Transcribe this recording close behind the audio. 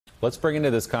Let's bring into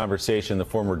this conversation the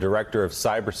former Director of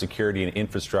Cybersecurity and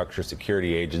Infrastructure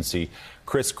Security Agency,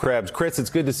 Chris Krebs. Chris, it's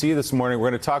good to see you this morning. We're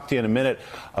going to talk to you in a minute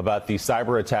about the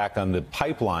cyber attack on the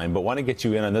pipeline, but want to get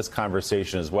you in on this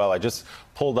conversation as well. I just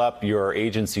pulled up your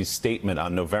agency's statement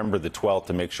on November the 12th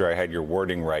to make sure I had your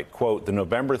wording right. Quote, the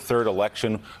November 3rd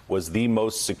election was the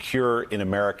most secure in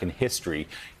American history.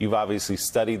 You've obviously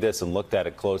studied this and looked at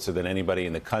it closer than anybody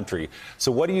in the country.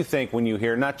 So what do you think when you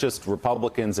hear not just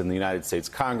Republicans in the United States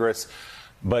Congress,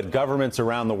 but governments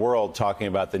around the world talking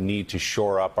about the need to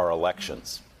shore up our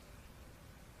elections?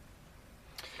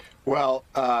 Well,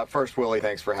 first, Willie,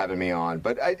 thanks for having me on.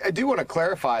 But I do want to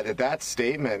clarify that that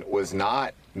statement was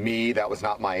not me. That was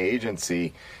not my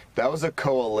agency. That was a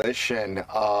coalition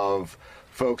of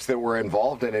folks that were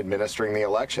involved in administering the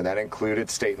election. That included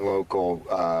state and local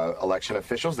election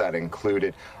officials. That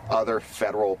included other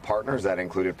federal partners. That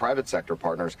included private sector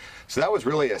partners. So that was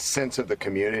really a sense of the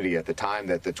community at the time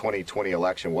that the 2020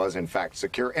 election was, in fact,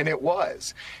 secure. And it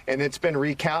was. And it's been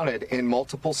recounted in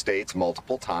multiple states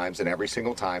multiple times. And every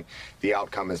single time, the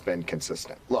outcome has been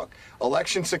consistent. Look,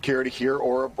 election security here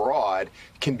or abroad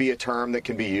can be a term that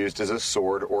can be used as a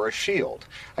sword or a shield.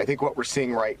 I think what we're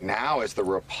seeing right now is the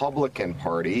Republican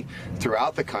Party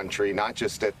throughout the country, not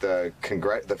just at the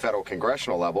federal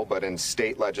congressional level, but in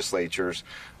state legislatures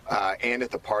and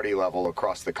at the party level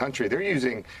across the country. They're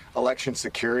using election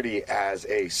security as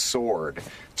a sword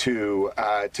to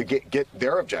get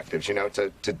their objectives,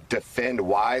 to defend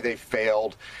why they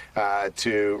failed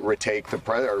to retain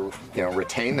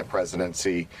the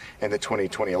presidency in the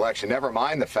 2020 election. Never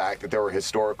mind the fact that there were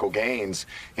historical gains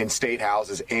in state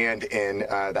houses and in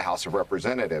the House of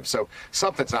Representatives. So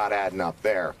something's not adding up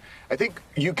there. I think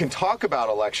you can talk about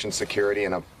election security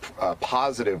in a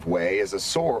positive way, as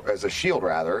a shield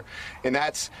rather, and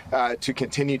that's to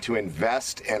continue to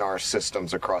invest in our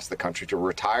systems across the country, to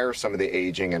retire some of the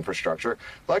aging infrastructure.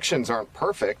 Elections aren't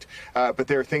perfect, but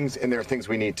there are things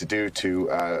we need to do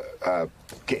to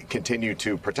continue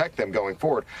to protect them going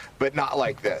forward, but not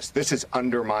like this. This is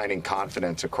undermining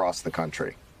confidence across the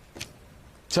country.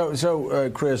 So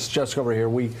Chris, just over here,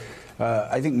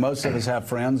 I think most of us have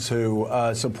friends who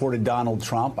supported Donald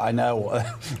Trump. I know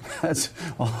that's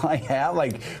all I have,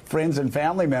 like friends and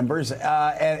family members.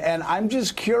 And I'm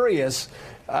just curious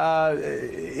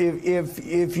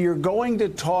if you're going to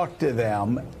talk to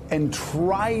them and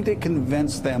try to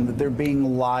convince them that they're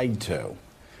being lied to.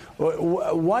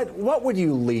 What would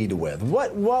you lead with?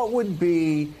 What would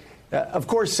be, of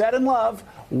course, said in love?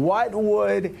 What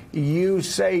would you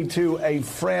say to a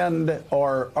friend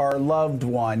or loved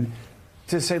one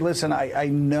to say, listen, I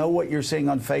know what you're seeing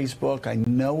on Facebook. I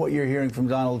know what you're hearing from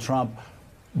Donald Trump,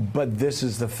 but this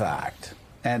is the fact.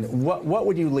 And what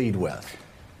would you lead with?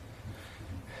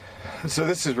 So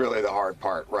this is really the hard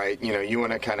part, right? You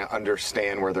want to kind of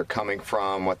understand where they're coming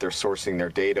from, what they're sourcing their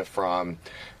data from.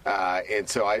 And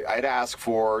so I'd ask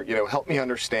for, help me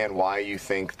understand why you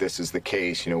think this is the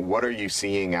case. What are you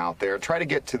seeing out there? Try to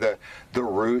get to the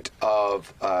root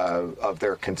of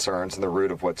their concerns and the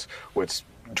root of what's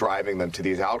driving them to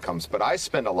these outcomes. But I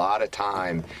spend a lot of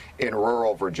time in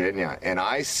rural Virginia, and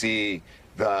I see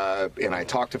and I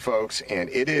talk to folks, and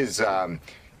it is,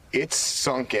 it's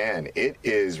sunk in. It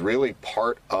is really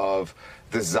part of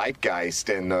the zeitgeist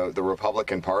in the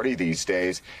Republican Party these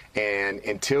days. And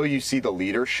until you see the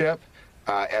leadership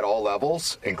at all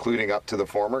levels, including up to the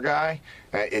former guy,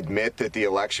 admit that the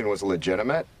election was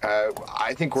legitimate,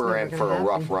 I think we're in for a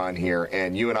rough run here.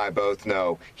 And you and I both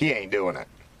know he ain't doing it.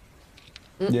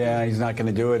 Yeah, he's not going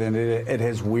to do it. And it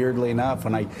has, weirdly enough,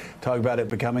 when I talk about it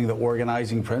becoming the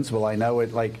organizing principle, I know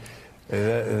it like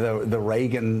the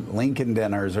Reagan-Lincoln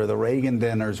dinners or the Reagan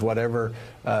dinners, whatever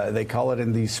they call it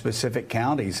in these specific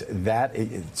counties.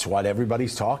 It's what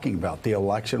everybody's talking about. The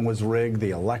election was rigged.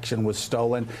 The election was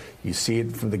stolen. You see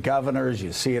it from the governors.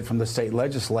 You see it from the state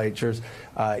legislatures.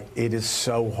 It is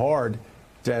so hard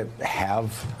to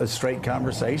have a straight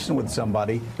conversation with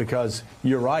somebody because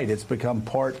you're right. It's become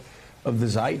part of the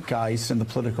zeitgeist and the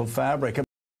political fabric.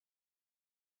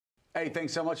 Hey,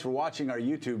 thanks so much for watching our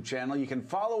YouTube channel. You can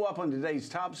follow up on today's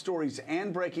top stories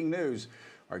and breaking news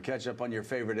or catch up on your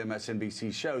favorite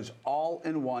MSNBC shows all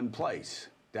in one place.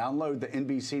 Download the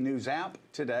NBC News app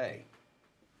today.